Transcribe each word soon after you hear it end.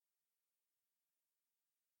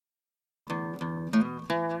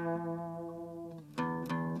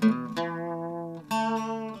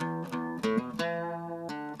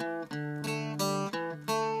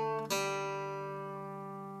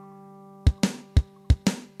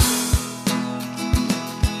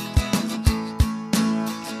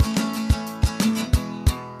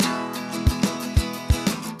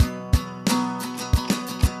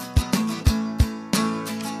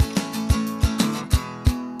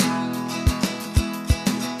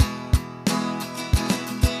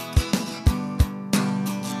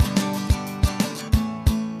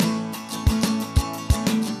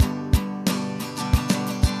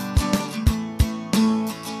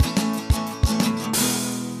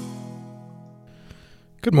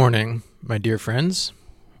Good morning, my dear friends,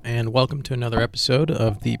 and welcome to another episode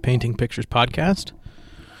of the Painting Pictures podcast.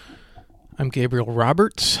 I'm Gabriel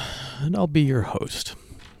Roberts, and I'll be your host,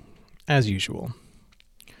 as usual.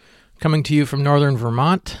 Coming to you from northern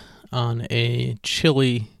Vermont on a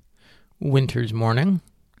chilly winter's morning.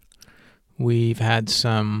 We've had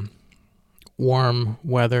some warm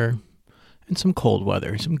weather and some cold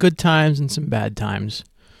weather, some good times and some bad times,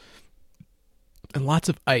 and lots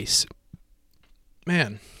of ice.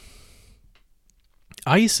 Man,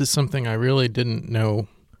 ice is something I really didn't know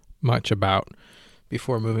much about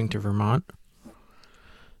before moving to Vermont. I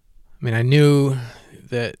mean, I knew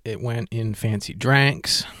that it went in fancy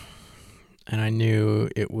drinks, and I knew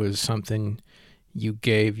it was something you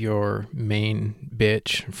gave your main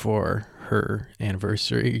bitch for her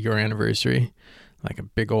anniversary, your anniversary, like a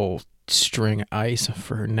big old string of ice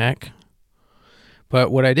for her neck.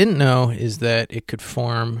 But what I didn't know is that it could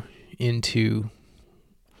form into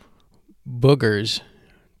boogers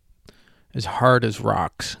as hard as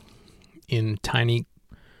rocks in tiny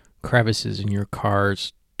crevices in your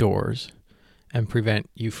car's doors and prevent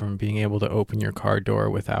you from being able to open your car door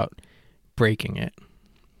without breaking it.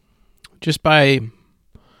 Just by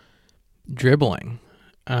dribbling.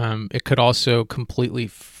 It could also completely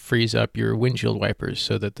freeze up your windshield wipers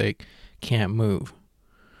so that they can't move.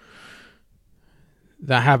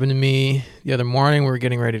 That happened to me the other morning. We were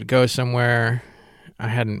getting ready to go somewhere. I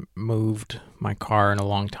hadn't moved my car in a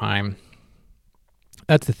long time.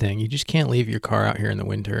 That's the thing. You just can't leave your car out here in the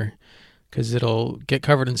winter because it'll get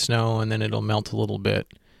covered in snow and then it'll melt a little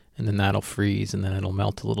bit and then that'll freeze and then it'll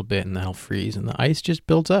melt a little bit and that'll freeze and the ice just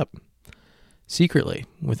builds up secretly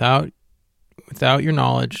without your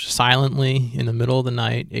knowledge. Silently in the middle of the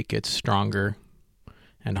night, it gets stronger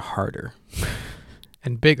and harder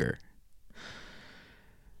and bigger.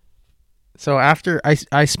 So after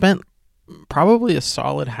I spent probably a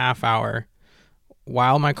solid half hour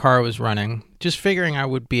while my car was running, just figuring I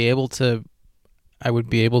would be able to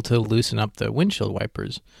loosen up the windshield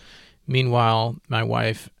wipers. Meanwhile, my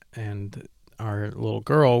wife and our little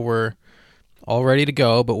girl were all ready to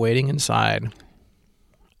go, but waiting inside.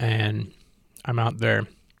 And I'm out there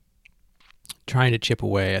trying to chip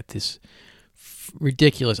away at this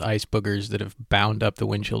ridiculous ice boogers that have bound up the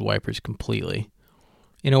windshield wipers completely,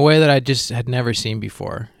 in a way that I just had never seen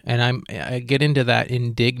before. And I get into that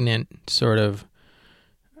indignant sort of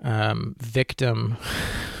victim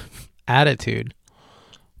attitude.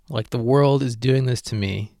 Like the world is doing this to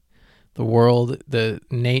me. The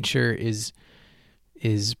nature is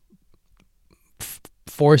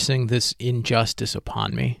forcing this injustice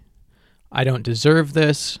upon me. I don't deserve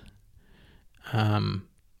this. And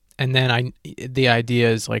then the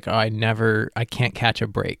idea is like, I can't catch a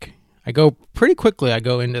break. I go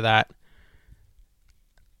into that.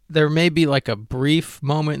 There may be like a brief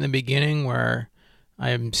moment in the beginning where I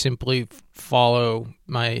am simply follow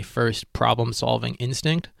my first problem-solving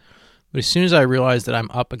instinct. But as soon as I realize that I'm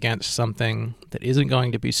up against something that isn't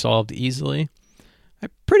going to be solved easily, I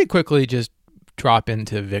pretty quickly just drop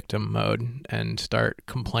into victim mode and start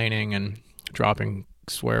complaining and dropping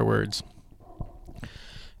swear words.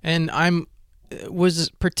 And was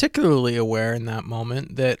particularly aware in that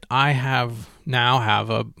moment that I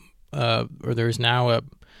there's now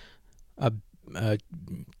a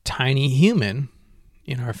tiny human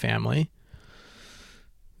in our family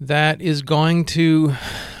that is going to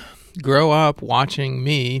grow up watching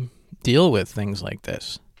me deal with things like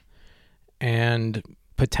this and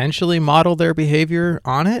potentially model their behavior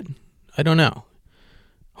on it. I don't know.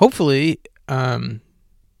 Hopefully,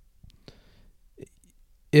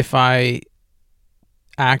 if I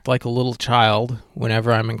act like a little child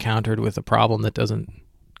whenever I'm encountered with a problem that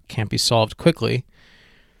can't be solved quickly,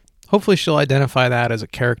 hopefully she'll identify that as a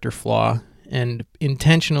character flaw and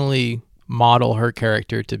intentionally model her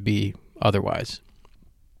character to be otherwise.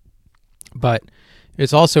 But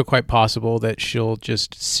it's also quite possible that she'll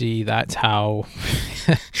just see that's how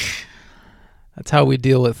we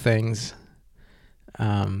deal with things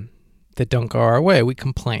that don't go our way. We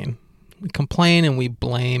complain. We complain and we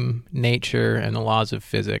blame nature and the laws of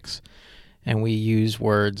physics, and we use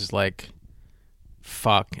words like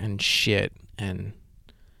fuck and shit and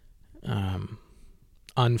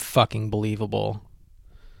unfucking believable,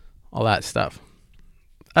 all that stuff.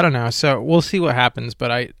 I don't know. So we'll see what happens,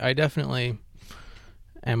 but I definitely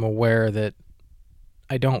am aware that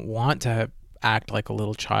I don't want to act like a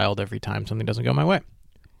little child every time something doesn't go my way.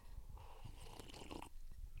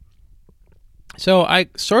 So I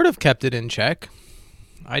sort of kept it in check.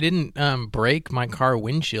 I didn't break my car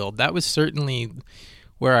windshield. That was certainly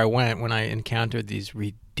where I went when I encountered these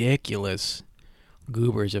ridiculous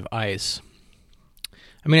goobers of ice.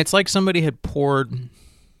 I mean, it's like somebody had poured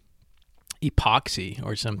epoxy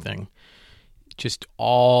or something just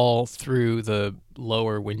all through the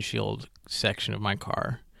lower windshield section of my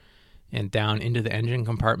car and down into the engine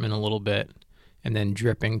compartment a little bit, and then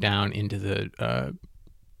dripping down into the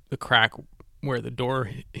crack where the door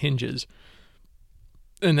hinges,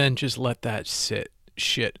 and then just let that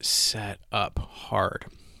shit set up hard.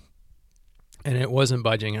 And it wasn't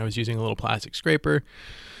budging. I was using a little plastic scraper,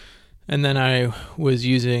 and then I was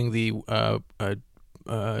using the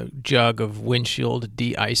jug of windshield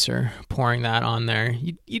de-icer, pouring that on there.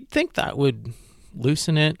 You'd think that would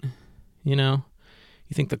loosen it, you know?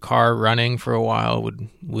 You think the car running for a while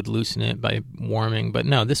would loosen it by warming, but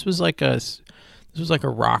no, this was like a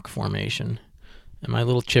rock formation, and my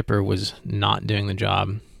little chipper was not doing the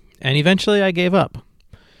job. And eventually I gave up.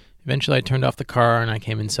 Eventually I turned off the car and I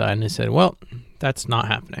came inside and I said, well, that's not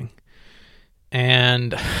happening.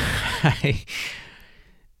 And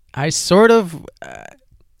I sort of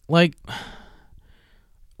like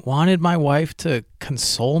wanted my wife to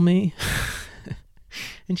console me.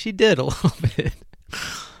 And she did a little bit.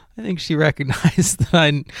 I think she recognized that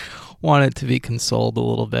I wanted to be consoled a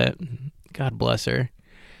little bit. God bless her.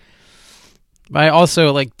 But I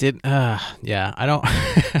also I don't.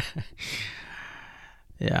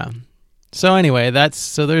 Yeah. So anyway,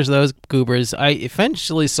 there's those goobers. I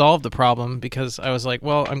eventually solved the problem because I was like,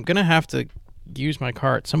 well, I'm going to have to use my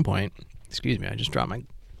car at some point. Excuse me, I just dropped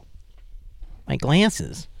my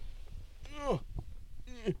glasses.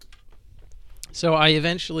 So I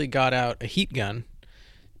eventually got out a heat gun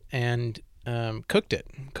and cooked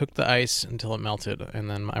the ice until it melted, and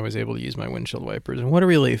then I was able to use my windshield wipers. And what a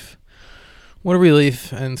relief. What a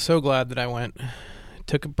relief. And so glad that I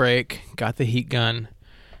took a break, got the heat gun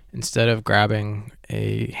instead of grabbing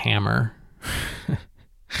a hammer. It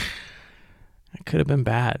could have been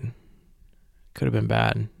bad.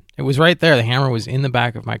 It was right there. The hammer was in the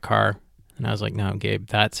back of my car, and I was like, no, Gabe,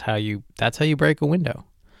 that's how you break a window.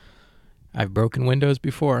 I've broken windows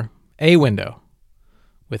before. A window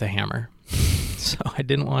with a hammer. So I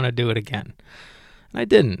didn't want to do it again. And I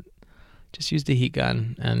didn't. Just used a heat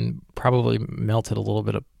gun and probably melted a little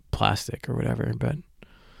bit of plastic or whatever. But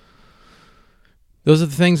those are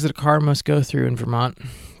the things that a car must go through in Vermont,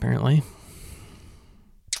 apparently.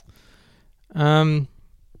 I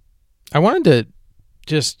wanted to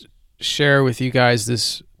just share with you guys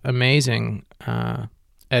this amazing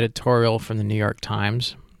editorial from the New York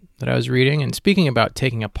Times that I was reading. And speaking about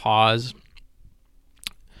taking a pause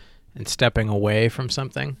and stepping away from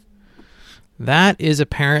something, that is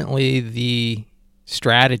apparently the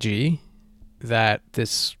strategy that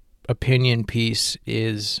this opinion piece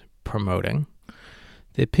is promoting.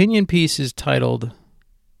 The opinion piece is titled,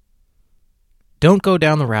 "Don't Go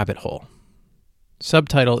Down the Rabbit Hole."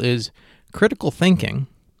 Subtitle is, "Critical thinking,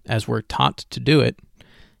 as we're taught to do it,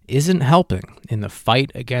 isn't helping in the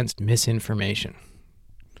fight against misinformation."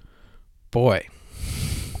 Boy.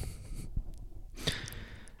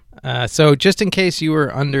 So just in case you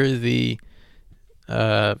were under the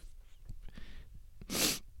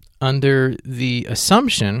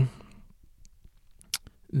assumption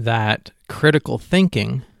that critical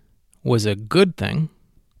thinking was a good thing,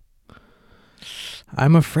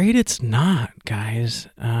 I'm afraid it's not, guys.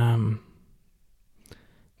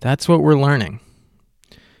 That's what we're learning.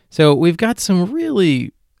 So we've got some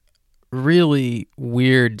really, really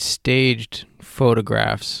weird staged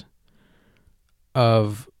photographs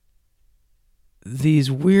of these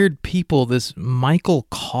weird people. This Michael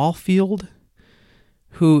Caulfield,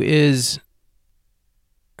 who is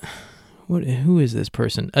this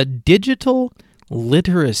person? A digital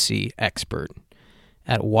literacy expert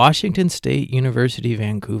at Washington State University,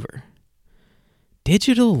 Vancouver.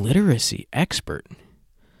 Digital literacy expert.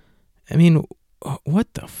 I mean,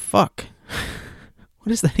 what the fuck? What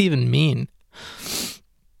does that even mean?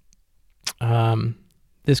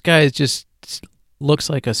 This guy just looks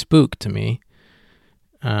like a spook to me.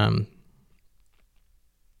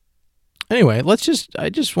 Anyway, I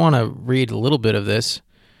just want to read a little bit of this.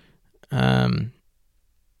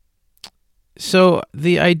 So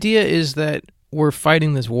the idea is that we're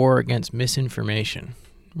fighting this war against misinformation,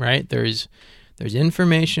 right? There's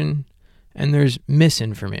information and there's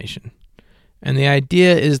misinformation. And the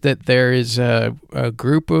idea is that there is a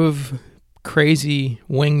group of crazy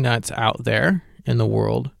wingnuts out there in the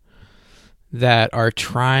world that are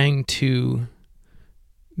trying to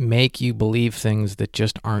make you believe things that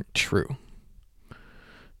just aren't true.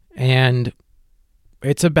 And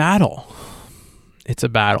it's a battle.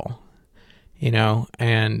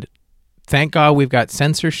 And thank God we've got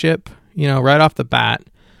censorship, right off the bat.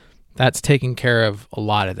 That's taking care of a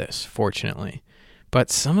lot of this, fortunately. but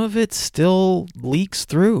some of it still leaks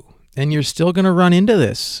through. And you're still going to run into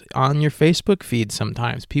this on your Facebook feed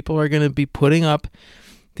sometimes. People are going to be putting up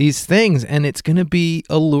these things, and it's going to be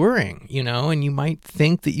alluring, and you might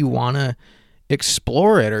think that you want to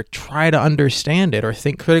explore it or try to understand it or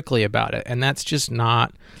think critically about it. And that's just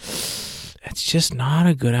not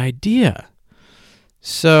a good idea.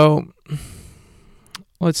 So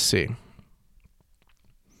let's see.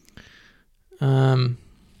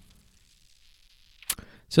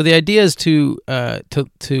 So the idea is to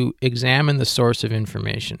examine the source of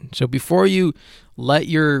information. So before you let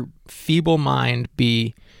your feeble mind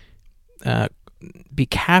be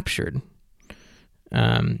captured,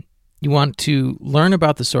 you want to learn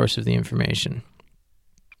about the source of the information.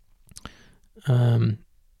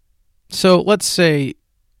 So let's say,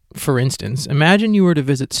 for instance, imagine you were to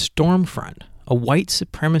visit Stormfront, a white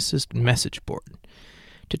supremacist message board,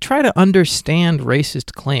 to try to understand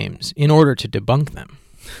racist claims in order to debunk them.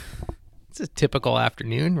 It's a typical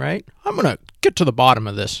afternoon, right? I'm going to get to the bottom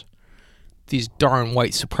of this. These darn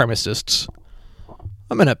white supremacists.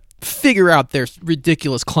 I'm going to figure out their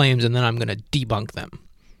ridiculous claims, and then I'm going to debunk them.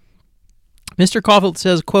 Mr. Caulfield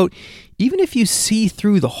says, quote, even if you see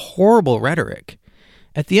through the horrible rhetoric,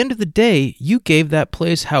 at the end of the day, you gave that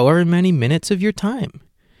place however many minutes of your time.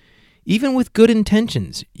 Even with good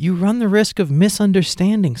intentions, you run the risk of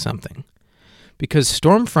misunderstanding something, because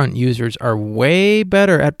Stormfront users are way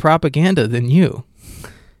better at propaganda than you.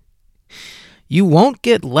 You won't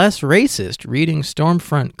get less racist reading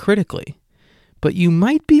Stormfront critically, but you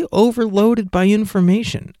might be overloaded by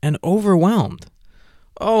information and overwhelmed.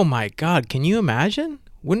 Oh my God, can you imagine?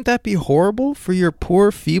 Wouldn't that be horrible for your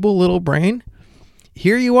poor, feeble little brain?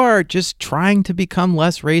 Here you are just trying to become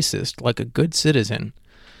less racist like a good citizen,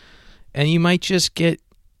 and you might just get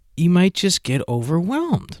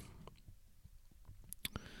overwhelmed.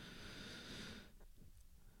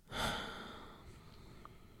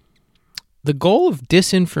 The goal of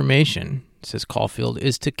disinformation, says Caulfield,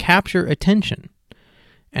 is to capture attention,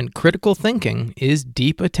 and critical thinking is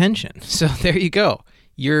deep attention. So there you go.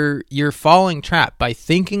 You're falling trap by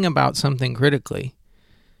thinking about something critically.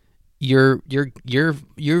 You're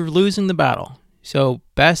losing the battle. So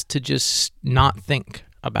best to just not think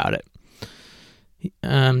about it.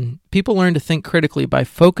 People learn to think critically by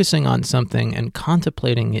focusing on something and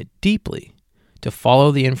contemplating it deeply to follow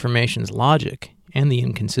the information's logic and the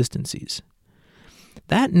inconsistencies.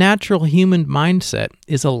 That natural human mindset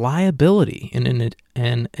is a liability in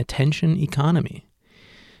an attention economy.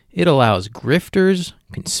 It allows grifters,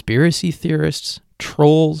 conspiracy theorists,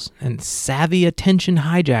 trolls, and savvy attention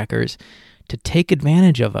hijackers to take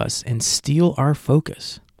advantage of us and steal our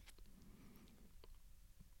focus.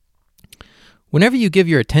 Whenever you give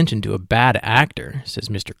your attention to a bad actor, says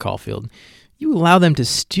Mr. Caulfield, you allow them to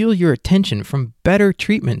steal your attention from better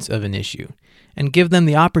treatments of an issue and give them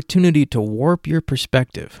the opportunity to warp your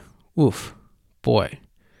perspective. Oof, boy.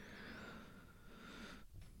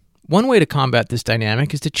 One way to combat this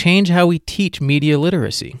dynamic is to change how we teach media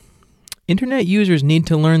literacy. Internet users need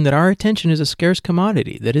to learn that our attention is a scarce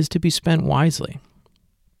commodity that is to be spent wisely.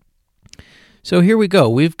 So here we go.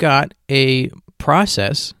 We've got a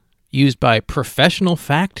process used by professional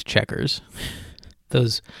fact checkers,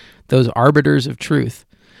 those arbiters of truth,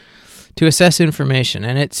 to assess information.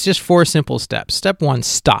 And it's just 4 simple steps. Step 1,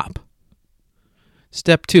 stop.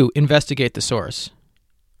 Step 2, investigate the source.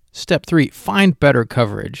 Step 3, find better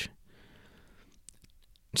coverage.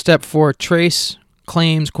 Step 4, trace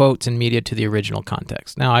claims, quotes, and media to the original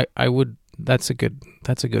context. Now, that's a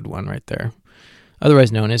good one right there.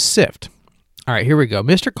 Otherwise known as SIFT. All right, here we go.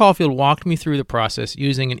 Mr. Caulfield walked me through the process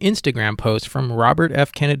using an Instagram post from Robert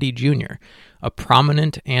F. Kennedy Jr., a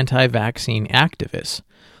prominent anti-vaccine activist,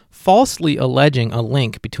 falsely alleging a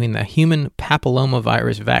link between the human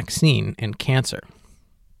papillomavirus vaccine and cancer.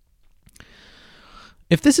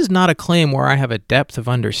 If this is not a claim where I have a depth of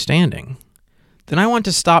understanding, then I want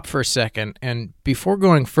to stop for a second and, before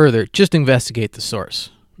going further, just investigate the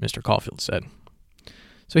source, Mr. Caulfield said.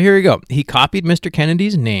 So here we go. He copied Mr.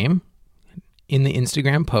 Kennedy's name in the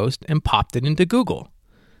Instagram post and popped it into Google.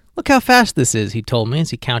 Look how fast this is, he told me as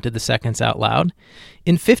he counted the seconds out loud.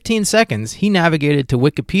 In 15 seconds, he navigated to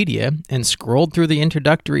Wikipedia and scrolled through the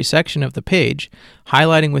introductory section of the page,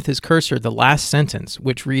 highlighting with his cursor the last sentence,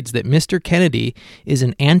 which reads that Mr. Kennedy is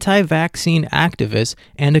an anti-vaccine activist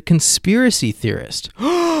and a conspiracy theorist.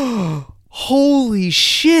 Holy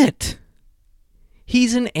shit!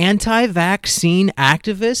 He's an anti-vaccine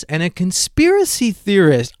activist and a conspiracy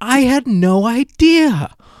theorist. I had no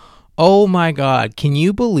idea. Oh my God, can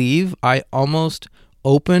you believe I almost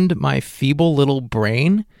opened my feeble little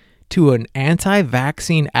brain to an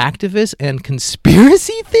anti-vaccine activist and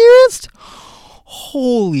conspiracy theorist?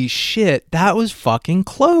 Holy shit, that was fucking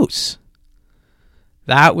close.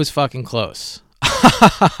 That was fucking close.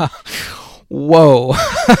 Whoa.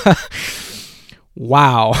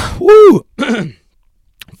 Wow. Woo.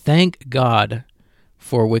 Thank God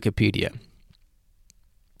for Wikipedia.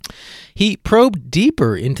 He probed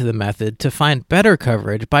deeper into the method to find better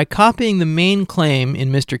coverage by copying the main claim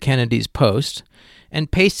in Mr. Kennedy's post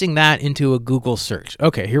and pasting that into a Google search.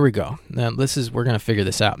 Okay, here we go. Now, we're going to figure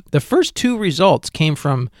this out. The first two results came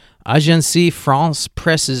from Agence France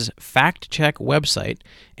Presse's fact-check website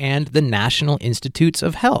and the National Institutes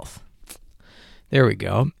of Health. There we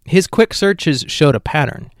go. His quick searches showed a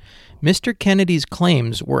pattern. Mr. Kennedy's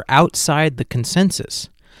claims were outside the consensus,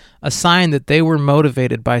 a sign that they were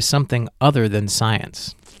motivated by something other than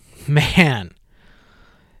science. Man.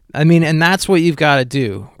 I mean, and that's what you've got to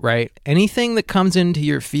do, right? Anything that comes into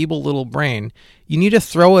your feeble little brain, you need to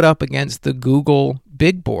throw it up against the Google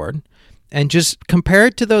big board and just compare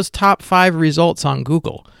it to those top 5 results on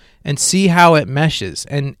Google and see how it meshes.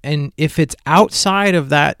 And if it's outside of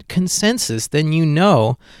that consensus, then you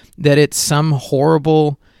know that it's some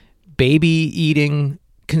horrible baby-eating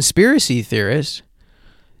conspiracy theorist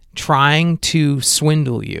trying to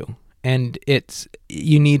swindle you, and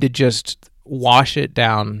you need to just wash it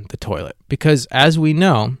down the toilet, because as we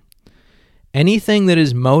know, anything that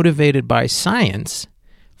is motivated by science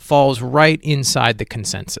falls right inside the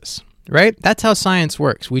consensus, right? That's how science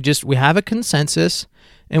works. We have a consensus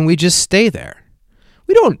and we just stay there.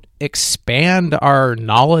 We don't expand our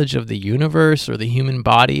knowledge of the universe or the human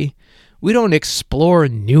body. We don't explore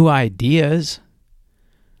new ideas.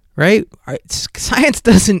 Right? Science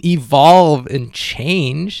doesn't evolve and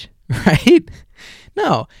change, right?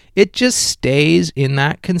 No, it just stays in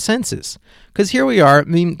that consensus. Because here we are. I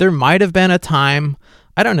mean, there might have been a time,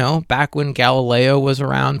 I don't know, back when Galileo was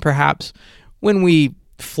around, perhaps, when we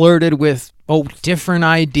flirted with, different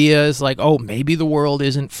ideas, like, maybe the world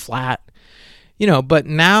isn't flat. But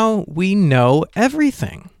now we know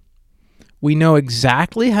everything. We know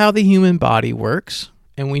exactly how the human body works.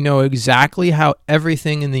 And we know exactly how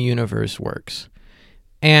everything in the universe works.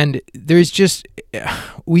 And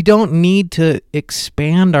we don't need to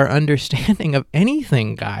expand our understanding of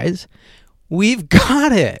anything, guys. We've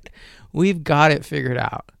got it. We've got it figured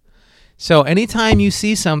out. So anytime you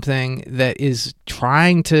see something that is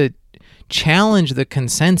trying to challenge the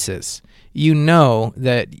consensus, you know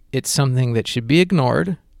that it's something that should be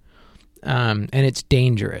ignored, and it's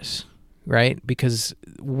dangerous. Right? Because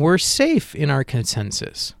we're safe in our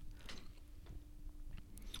consensus.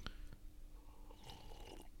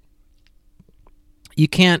 You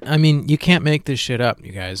can't make this shit up,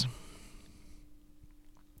 you guys.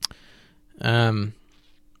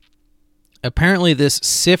 Apparently this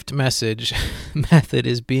SIFT method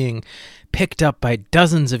is being picked up by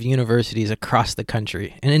dozens of universities across the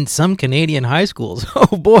country and in some Canadian high schools.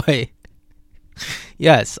 Oh boy.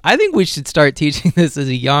 Yes, I think we should start teaching this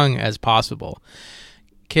as young as possible.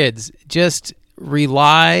 Kids, just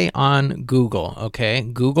rely on Google, okay?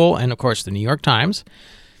 Google and, of course, the New York Times,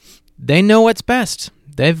 they know what's best.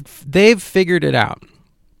 They've figured it out.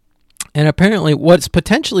 And apparently what's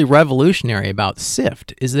potentially revolutionary about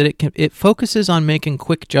SIFT is that it focuses on making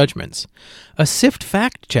quick judgments. A SIFT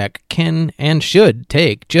fact check can and should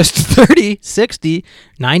take just 30, 60,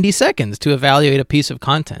 90 seconds to evaluate a piece of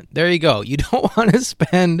content. There you go. You don't want to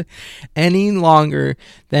spend any longer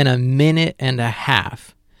than a minute and a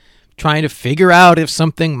half trying to figure out if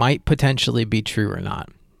something might potentially be true or not.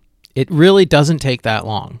 It really doesn't take that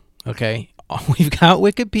long, okay? We've got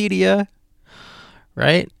Wikipedia,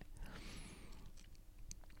 right?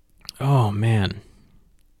 Oh, man.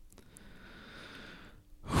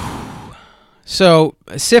 So,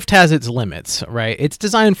 SIFT has its limits, right? It's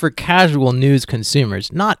designed for casual news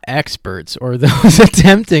consumers, not experts or those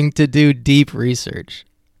attempting to do deep research.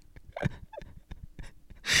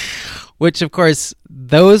 Which, of course,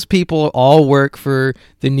 those people all work for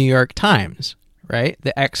the New York Times, right?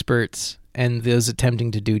 The experts and those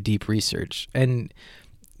attempting to do deep research. And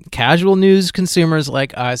casual news consumers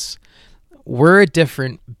like us, we're a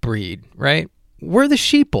different breed, right? We're the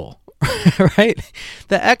sheeple, right?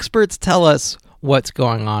 The experts tell us what's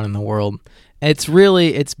going on in the world.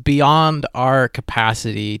 It's beyond our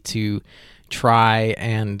capacity to try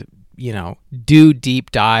and, do deep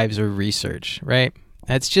dives or research, right?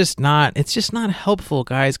 It's just not helpful,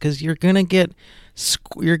 guys, because you're going to get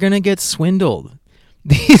swindled.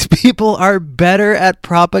 These people are better at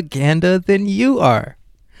propaganda than you are.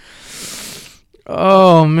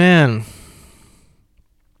 Oh, man.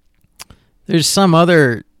 There's some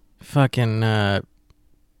other fucking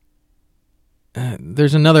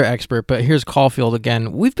there's another expert, but here's Caulfield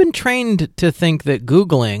again. We've been trained to think that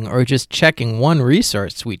Googling or just checking one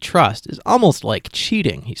resource we trust is almost like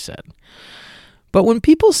cheating, he said. But when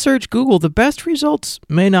people search Google, the best results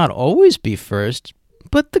may not always be first,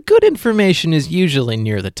 but the good information is usually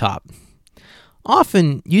near the top.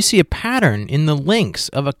 Often, you see a pattern in the links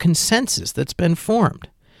of a consensus that's been formed.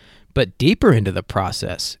 But deeper into the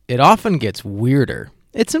process, it often gets weirder.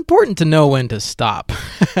 It's important to know when to stop.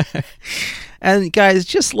 And guys,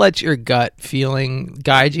 just let your gut feeling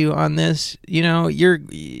guide you on this. You know,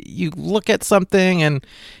 you look at something, and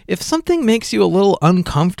if something makes you a little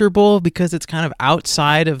uncomfortable because it's kind of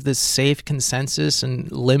outside of this safe consensus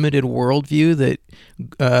and limited worldview that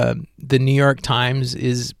the New York Times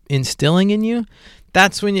is instilling in you,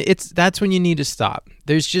 that's when you need to stop.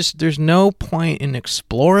 There's no point in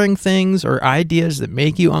exploring things or ideas that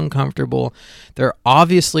make you uncomfortable. They're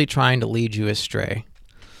obviously trying to lead you astray.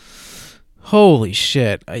 Holy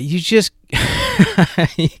shit. You just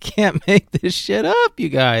you can't make this shit up, you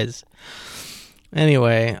guys.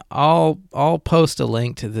 Anyway, I'll post a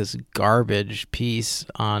link to this garbage piece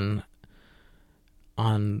on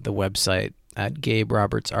the website at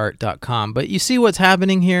gaberobertsart.com. But you see what's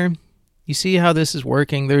happening here? You see how this is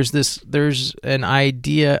working? There's an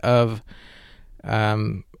idea of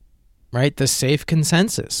the safe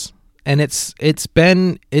consensus. And it's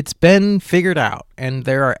been figured out, and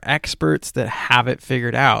there are experts that have it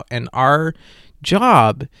figured out, and our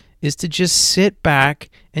job is to just sit back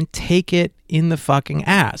and take it in the fucking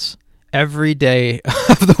ass every day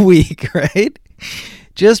of the week, right?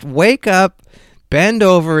 Just wake up, bend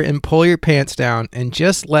over, and pull your pants down, and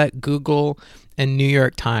just let Google and New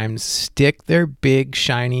York Times stick their big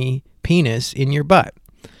shiny penis in your butt,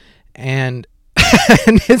 and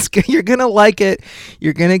you're going to like it.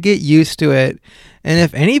 You're going to get used to it. And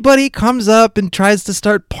if anybody comes up and tries to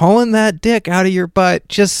start pulling that dick out of your butt,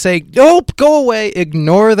 just say, nope, go away.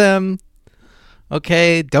 Ignore them.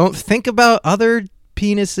 Okay? Don't think about other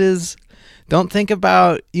penises. Don't think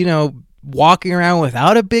about, walking around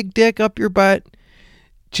without a big dick up your butt.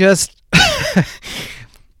 Just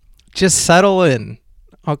settle in.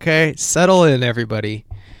 Okay? Settle in, everybody.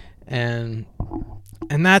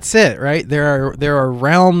 And that's it, right? There are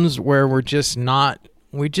realms where we just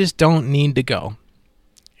don't need to go.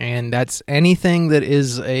 And that's anything that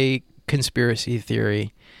is a conspiracy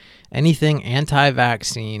theory, anything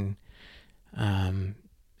anti-vaccine,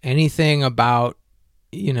 anything about,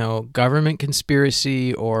 government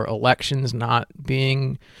conspiracy or elections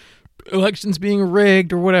being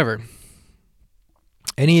rigged or whatever.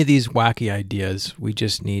 Any of these wacky ideas, we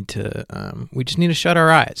just need to shut our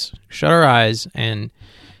eyes, and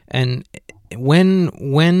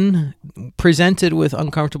when presented with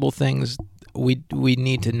uncomfortable things, we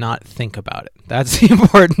need to not think about it. That's the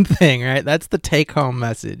important thing, right? That's the take-home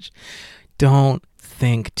message. Don't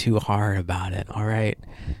think too hard about it, all right?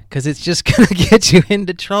 Because it's just gonna get you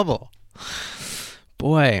into trouble.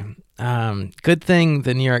 Boy. Good thing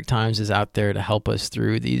the New York Times is out there to help us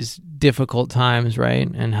through these difficult times, right?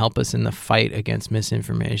 And help us in the fight against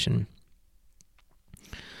misinformation.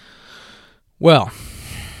 Well,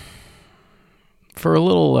 for a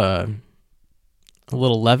little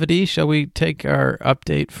levity, shall we take our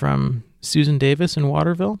update from Susan Davis in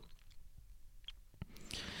Waterville?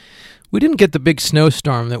 We didn't get the big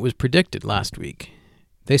snowstorm that was predicted last week.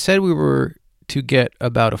 They said we were to get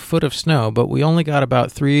about a foot of snow, but we only got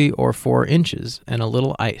about 3 or 4 inches and a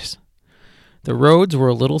little ice. The roads were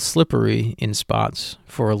a little slippery in spots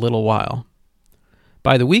for a little while.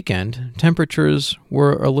 By the weekend, temperatures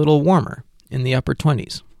were a little warmer, in the upper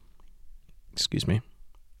 20s. Excuse me.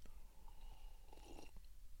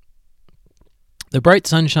 The bright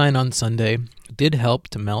sunshine on Sunday did help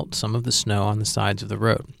to melt some of the snow on the sides of the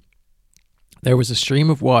road. There was a stream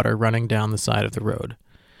of water running down the side of the road.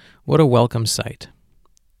 What a welcome sight.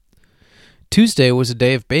 Tuesday was a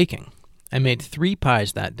day of baking. I made 3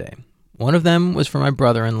 pies that day. One of them was for my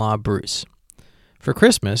brother-in-law, Bruce. For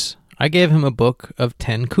Christmas, I gave him a book of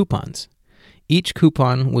 10 coupons. Each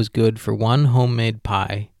coupon was good for 1 homemade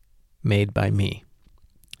pie made by me.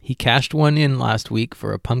 He cashed one in last week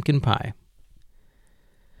for a pumpkin pie.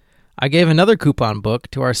 I gave another coupon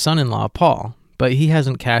book to our son-in-law, Paul, but he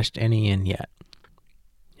hasn't cashed any in yet.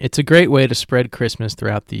 It's a great way to spread Christmas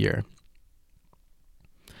throughout the year.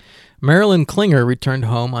 Marilyn Klinger returned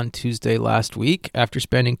home on Tuesday last week after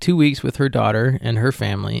spending 2 weeks with her daughter and her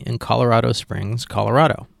family in Colorado Springs,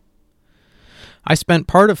 Colorado. I spent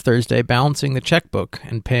part of Thursday balancing the checkbook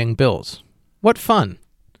and paying bills. What fun!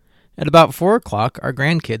 At about 4 o'clock, our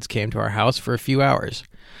grandkids came to our house for a few hours.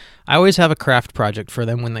 I always have a craft project for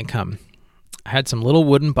them when they come. I had some little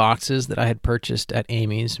wooden boxes that I had purchased at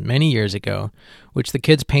Amy's many years ago, which the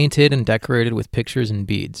kids painted and decorated with pictures and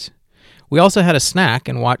beads. We also had a snack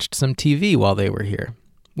and watched some TV while they were here.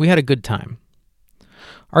 We had a good time.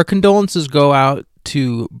 Our condolences go out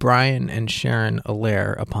to Brian and Sharon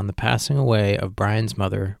Allaire upon the passing away of Brian's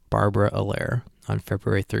mother, Barbara Allaire, on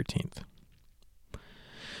February 13th.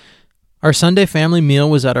 Our Sunday family meal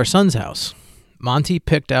was at our son's house. Monty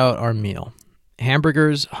picked out our meal: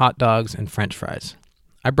 hamburgers, hot dogs, and French fries.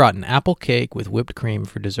 I brought an apple cake with whipped cream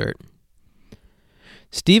for dessert.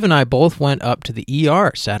 Steve and I both went up to the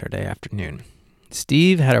ER Saturday afternoon.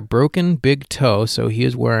 Steve had a broken big toe, so he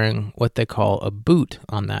is wearing what they call a boot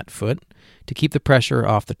on that foot to keep the pressure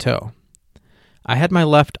off the toe. I had my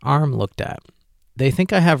left arm looked at. They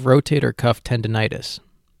think I have rotator cuff tendinitis.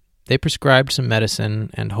 They prescribed some medicine,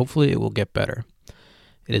 and hopefully it will get better.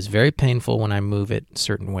 It is very painful when I move it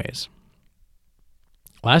certain ways.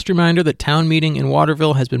 Last reminder that town meeting in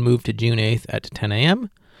Waterville has been moved to June 8th at 10 a.m.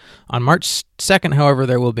 On March 2nd, however,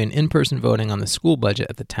 there will be an in-person voting on the school budget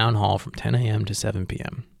at the town hall from 10 a.m. to 7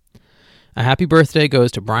 p.m. A happy birthday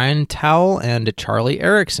goes to Brian Towell and to Charlie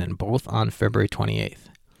Erickson, both on February 28th.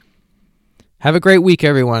 Have a great week,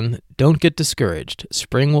 everyone. Don't get discouraged.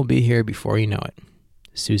 Spring will be here before you know it.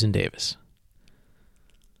 Susan Davis.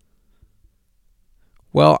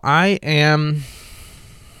 Well, I am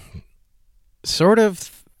sort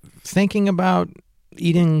of thinking about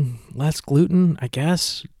eating less gluten, I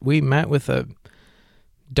guess. We met with a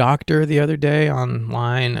doctor the other day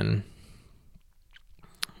online, and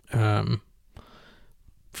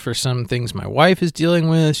for some things my wife is dealing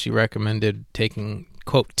with, she recommended taking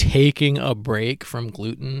a break from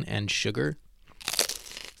gluten and sugar.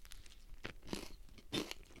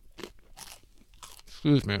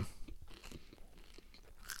 Excuse me.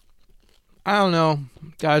 I don't know,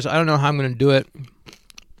 guys. I don't know how I'm going to do it.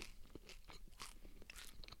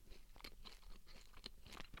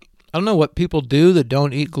 I don't know what people do that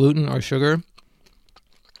don't eat gluten or sugar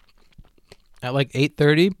at like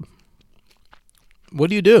 8:30. What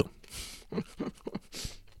do you do?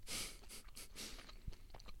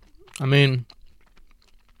 I mean,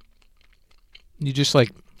 you just like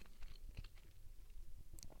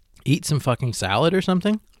eat some fucking salad or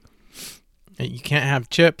something? You can't have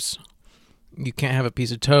chips. You can't have a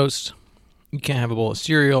piece of toast. You can't have a bowl of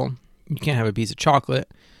cereal. You can't have a piece of chocolate.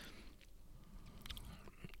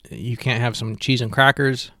 You can't have some cheese and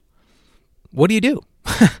crackers. What do you do?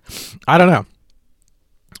 I don't know.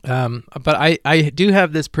 But I do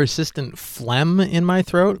have this persistent phlegm in my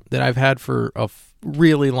throat that I've had for a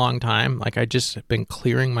really long time. Like, I just have been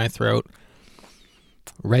clearing my throat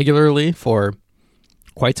regularly for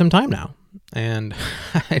quite some time now. And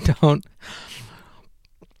I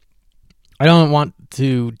don't want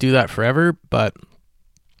to do that forever, but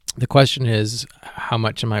the question is, how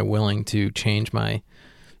much am I willing to change my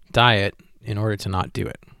diet in order to not do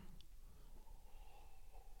it?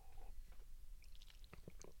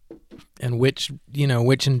 And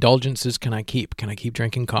which indulgences can I keep? Can I keep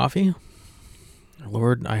drinking coffee?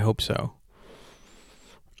 Lord, I hope so.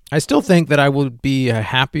 I still think that I would be a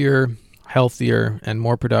happier, healthier, and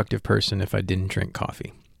more productive person if I didn't drink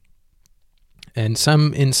coffee. And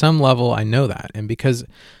in some level, I know that. And because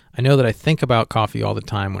I know that I think about coffee all the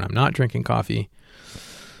time when I'm not drinking coffee,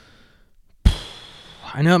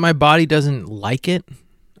 I know that my body doesn't like it.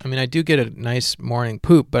 I mean, I do get a nice morning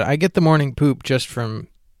poop, but I get the morning poop just from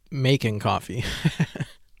making coffee.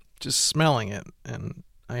 Just smelling it, and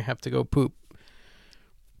I have to go poop.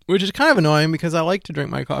 Which is kind of annoying because I like to drink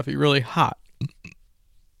my coffee really hot.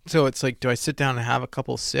 So it's like, do I sit down and have a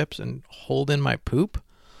couple sips and hold in my poop?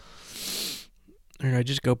 Or do I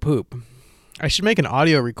just go poop? I should make an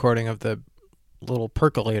audio recording of the little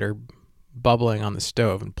percolator bubbling on the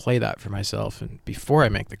stove and play that for myself and before I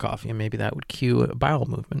make the coffee, and maybe that would cue a bowel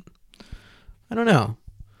movement. I don't know.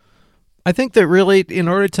 I think that really, in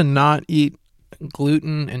order to not eat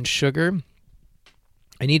gluten and sugar,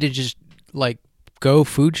 I need to just like go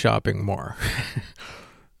food shopping more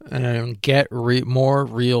and get more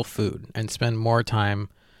real food and spend more time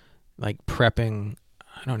like prepping.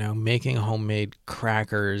 I don't know, making homemade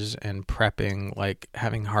crackers and prepping, like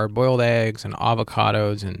having hard-boiled eggs and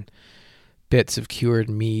avocados and bits of cured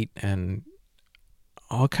meat and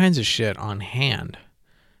all kinds of shit on hand,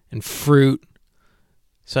 and fruit,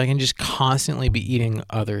 so I can just constantly be eating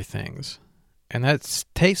other things. And that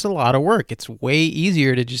takes a lot of work. It's way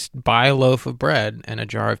easier to just buy a loaf of bread and a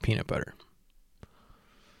jar of peanut butter.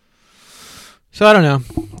 So I don't know.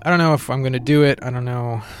 I don't know if I'm going to do it. I don't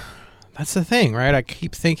know. That's the thing, right? I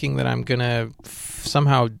keep thinking that I'm going to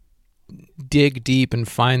somehow dig deep and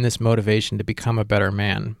find this motivation to become a better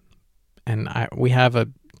man. and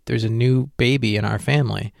there's a new baby in our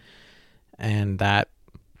family, and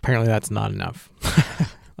apparently that's not enough.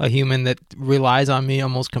 A human that relies on me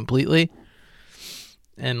almost completely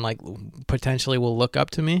and like potentially will look up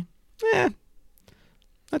to me.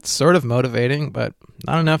 That's sort of motivating, but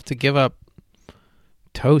not enough to give up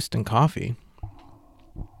toast and coffee.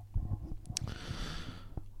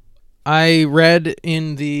 I read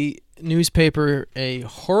in the newspaper a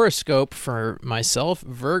horoscope for myself,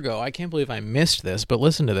 Virgo. I can't believe I missed this, but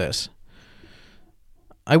listen to this.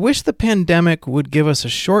 I wish the pandemic would give us a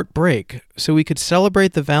short break so we could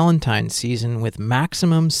celebrate the Valentine season with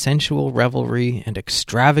maximum sensual revelry and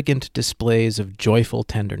extravagant displays of joyful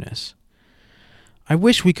tenderness. I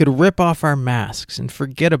wish we could rip off our masks and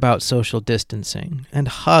forget about social distancing and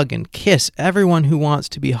hug and kiss everyone who wants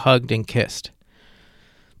to be hugged and kissed.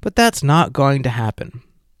 But that's not going to happen.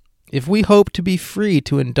 If we hope to be free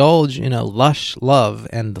to indulge in a lush love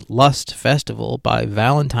and lust festival by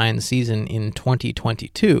Valentine season in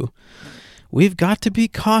 2022, we've got to be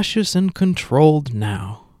cautious and controlled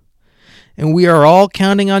now. And we are all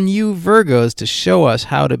counting on you Virgos to show us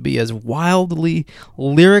how to be as wildly,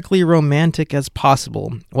 lyrically romantic as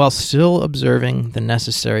possible while still observing the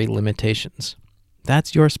necessary limitations.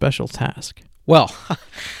 That's your special task. Well,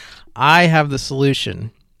 I have the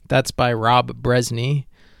solution. That's by Rob Bresney.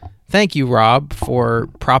 Thank you, Rob, for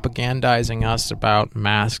propagandizing us about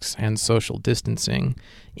masks and social distancing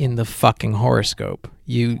in the fucking horoscope.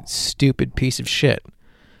 You stupid piece of shit.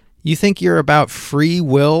 You think you're about free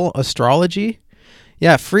will astrology?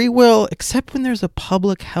 Yeah, free will, except when there's a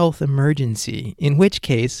public health emergency, in which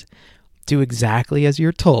case, do exactly as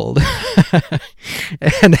you're told.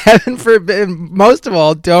 And heaven forbid, most of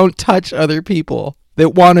all, don't touch other people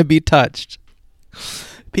that want to be touched.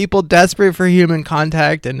 People desperate for human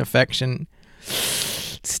contact and affection,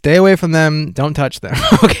 stay away from them. Don't touch them,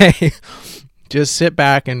 okay? Just sit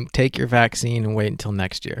back and take your vaccine and wait until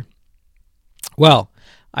next year. Well,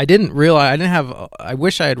 I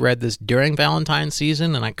wish I had read this during Valentine's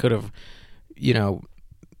season and I could have,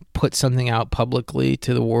 put something out publicly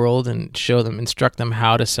to the world and instruct them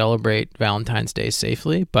how to celebrate Valentine's Day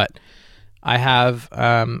safely. But I have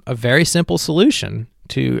a very simple solution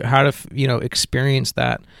to how to, experience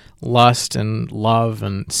that lust and love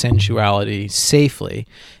and sensuality safely.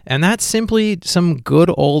 And that's simply some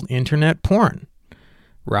good old internet porn.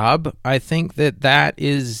 Rob, I think that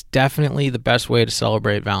is definitely the best way to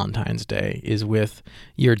celebrate Valentine's Day is with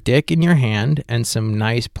your dick in your hand and some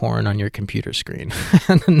nice porn on your computer screen.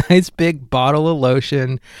 And a nice big bottle of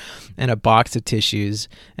lotion and a box of tissues,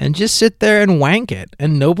 and just sit there and wank it.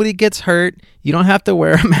 And nobody gets hurt. You don't have to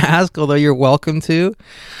wear a mask, although you're welcome to.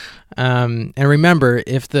 And remember,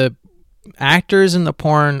 if the actors in the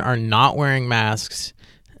porn are not wearing masks,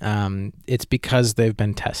 it's because they've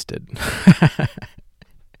been tested.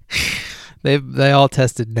 They all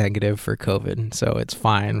tested negative for COVID, so it's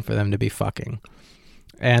fine for them to be fucking.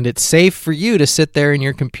 And it's safe for you to sit there in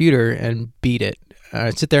your computer and beat it.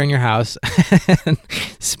 Sit there in your house and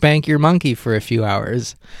spank your monkey for a few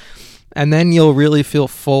hours. And then you'll really feel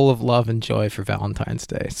full of love and joy for Valentine's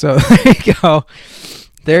Day. So there you go.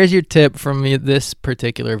 There's your tip from me, this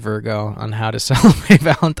particular Virgo, on how to celebrate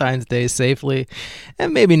Valentine's Day safely.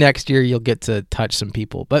 And maybe next year you'll get to touch some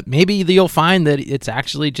people. But maybe you'll find that it's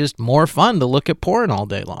actually just more fun to look at porn all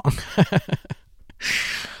day long.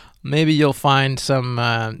 Maybe you'll find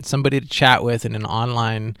somebody to chat with in an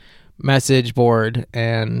online message board.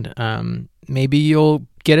 And maybe you'll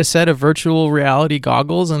get a set of virtual reality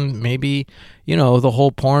goggles. And maybe, the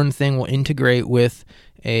whole porn thing will integrate with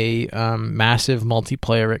a massive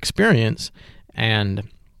multiplayer experience, and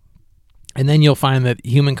then you'll find that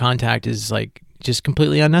human contact is like just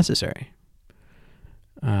completely unnecessary.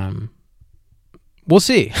 We'll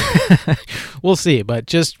see. We'll see, but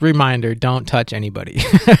just reminder, don't touch anybody.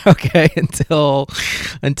 Okay, until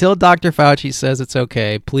Dr. Fauci says it's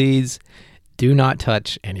okay, please do not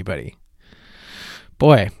touch anybody.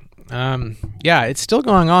 Boy, it's still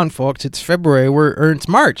going on, folks. It's February, it's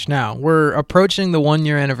March now. We're approaching the 1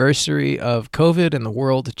 year anniversary of COVID and the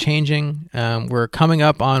world changing. We're coming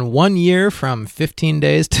up on 1 year from 15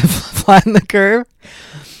 days to flatten the curve,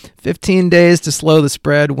 15 days to slow the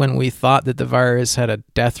spread when we thought that the virus had a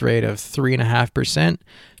death rate of 3.5%,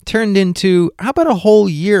 turned into, how about a whole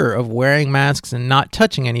year of wearing masks and not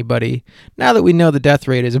touching anybody, now that we know the death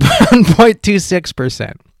rate is about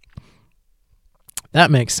 1.26%. That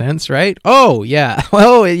makes sense, right? Oh, yeah.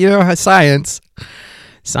 Well, science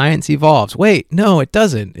evolves. Wait, no, it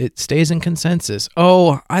doesn't. It stays in consensus.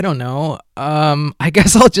 Oh, I don't know. I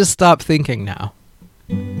guess I'll just stop thinking now.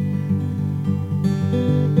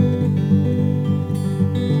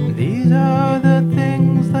 These These are the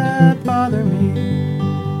things that bother me.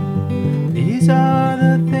 These are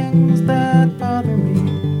the things that bother me.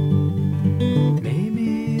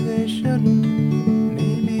 Maybe they shouldn't,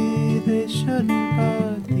 maybe they shouldn't,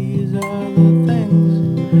 but these are the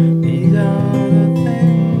things. These are the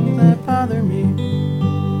things that bother me.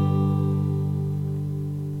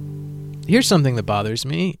 Here's something that bothers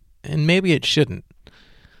me, and maybe it shouldn't.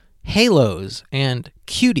 Halos and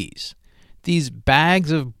cuties. These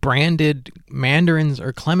bags of branded mandarins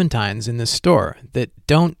or clementines in the store that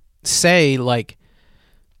don't say, like,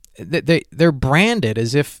 they're branded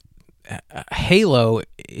as if Halo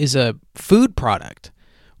is a food product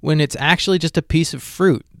when it's actually just a piece of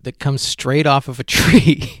fruit that comes straight off of a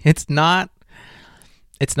tree. It's not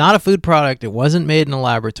a food product. It wasn't made in a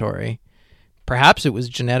laboratory. Perhaps it was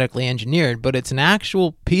genetically engineered, but it's an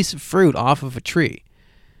actual piece of fruit off of a tree.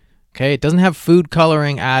 Okay, it doesn't have food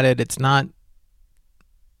coloring added. It's not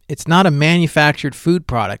a manufactured food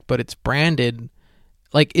product, but it's branded.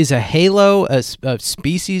 Like, is a Halo a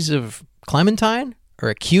species of clementine or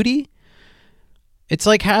a cutie? It's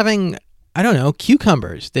like having, I don't know,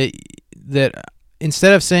 cucumbers that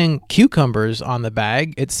instead of saying cucumbers on the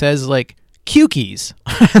bag, it says like cukies.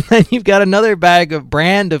 And then you've got another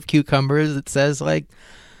brand of cucumbers that says, like,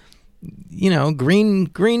 you know, green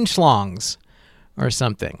schlongs or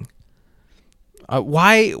something.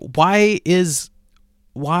 Why is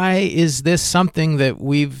this something that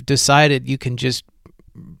we've decided you can just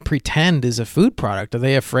pretend is a food product? Are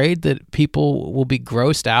they afraid that people will be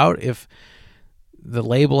grossed out if the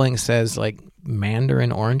labeling says, like,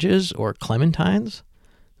 mandarin oranges or clementines?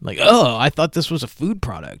 Like, oh, I thought this was a food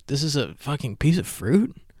product. This is a fucking piece of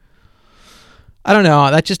fruit? I don't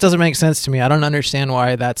know. That just doesn't make sense to me. I don't understand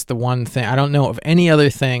why that's the one thing. I don't know of any other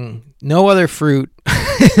thing. No other fruit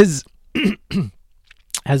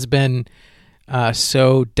has been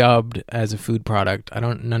so dubbed as a food product. I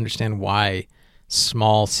don't understand why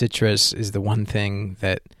small citrus is the one thing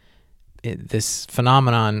that this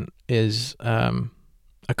phenomenon is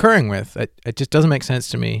occurring with. It just doesn't make sense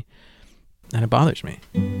to me, and it bothers me.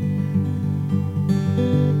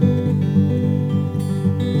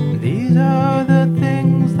 These are the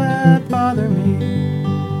things that bother me.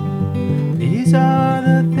 These are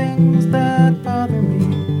the things that bother me.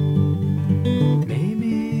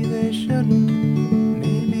 Maybe they shouldn't,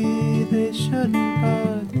 maybe they shouldn't,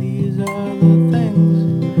 but these are the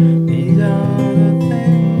things. These are the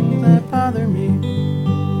things that bother me.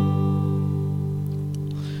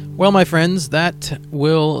 Well, my friends, that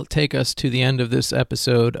will take us to the end of this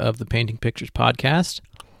episode of the Painting Pictures podcast.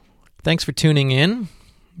 Thanks for tuning in.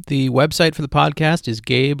 The website for the podcast is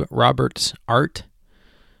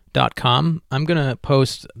GabeRobertsArt.com. I'm going to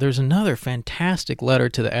post, there's another fantastic letter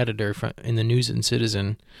to the editor in the News and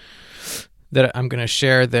Citizen that I'm going to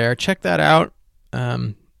share there. Check that out.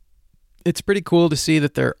 It's pretty cool to see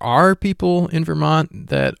that there are people in Vermont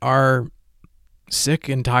that are sick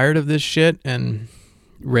and tired of this shit and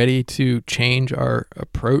ready to change our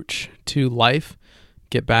approach to life,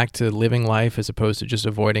 get back to living life as opposed to just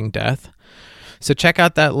avoiding death. So check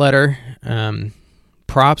out that letter.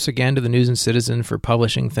 Props again to the News and Citizen for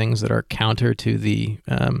publishing things that are counter to the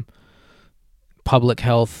public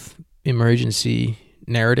health emergency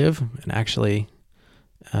narrative and actually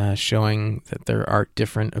showing that there are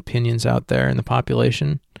different opinions out there in the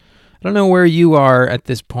population. I don't know where you are at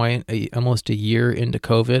this point, almost a year into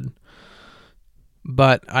COVID,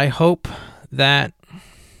 but I hope that,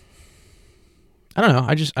 I don't know,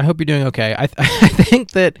 I hope you're doing okay. I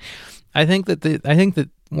think that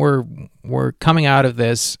we're coming out of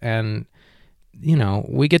this, and you know,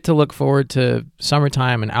 we get to look forward to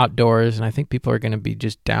summertime and outdoors, and I think people are going to be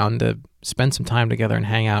just down to spend some time together and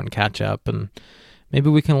hang out and catch up, and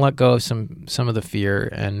maybe we can let go of some of the fear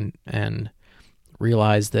and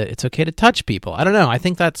realize that it's okay to touch people. I don't know. I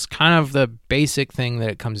think that's kind of the basic thing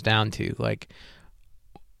that it comes down to, like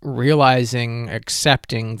realizing,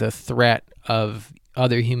 accepting the threat of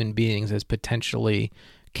other human beings as potentially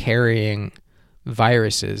carrying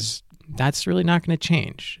viruses. That's really not going to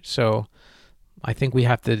change. So I think we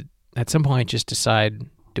have to, at some point, just decide,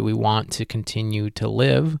 do we want to continue to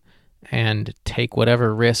live and take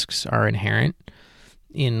whatever risks are inherent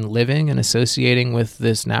in living and associating with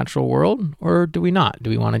this natural world, or do we not? Do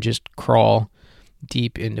we want to just crawl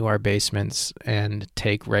deep into our basements and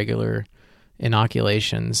take regular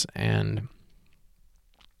inoculations and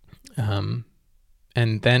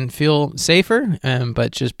then feel safer,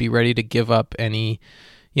 but just be ready to give up any,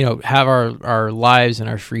 have our lives and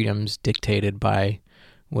our freedoms dictated by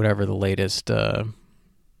whatever the latest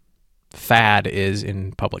fad is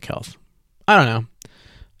in public health? I don't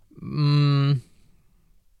know.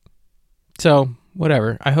 So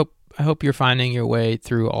whatever. I hope you're finding your way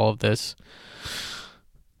through all of this.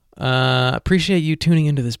 Appreciate you tuning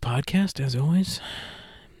into this podcast as always.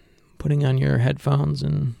 Putting on your headphones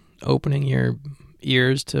and opening your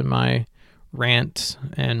ears to my rant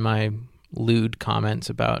and my lewd comments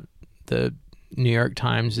about the New York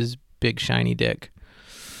Times' big shiny dick.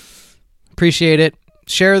 Appreciate it.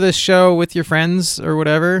 Share this show with your friends or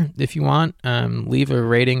whatever if you want. Leave a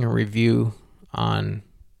rating or review on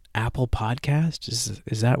Apple Podcast. Is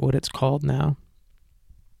that what it's called now?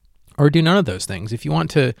 Or do none of those things. If you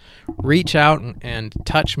want to reach out and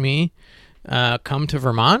touch me, come to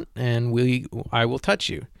Vermont and I will touch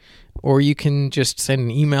you. Or you can just send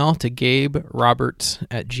an email to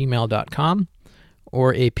gaberoberts@gmail.com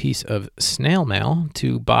or a piece of snail mail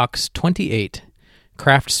to Box 28,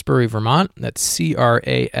 Craftsbury, Vermont. That's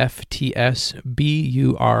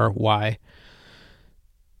CRAFTSBURY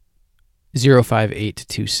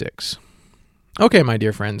 05826. Okay, my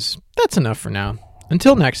dear friends, that's enough for now.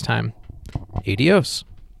 Until next time, adios.